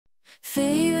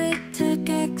Favorite tech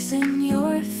X in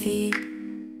your feed.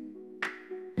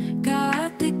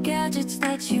 Got the gadgets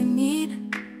that you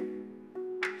need.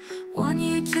 1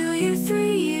 year, 2 year,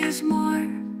 3 years more.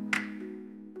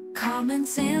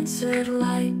 Comments answered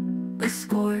like a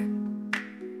score.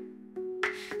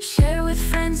 Share with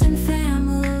friends and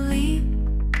family.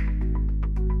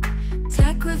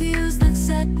 Tech reviews that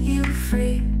set you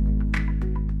free.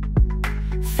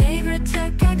 Favorite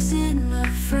tech X in the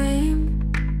frame.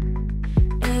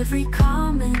 Every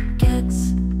comment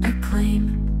gets a claim.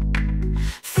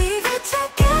 Favorite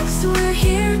tech X, we're here.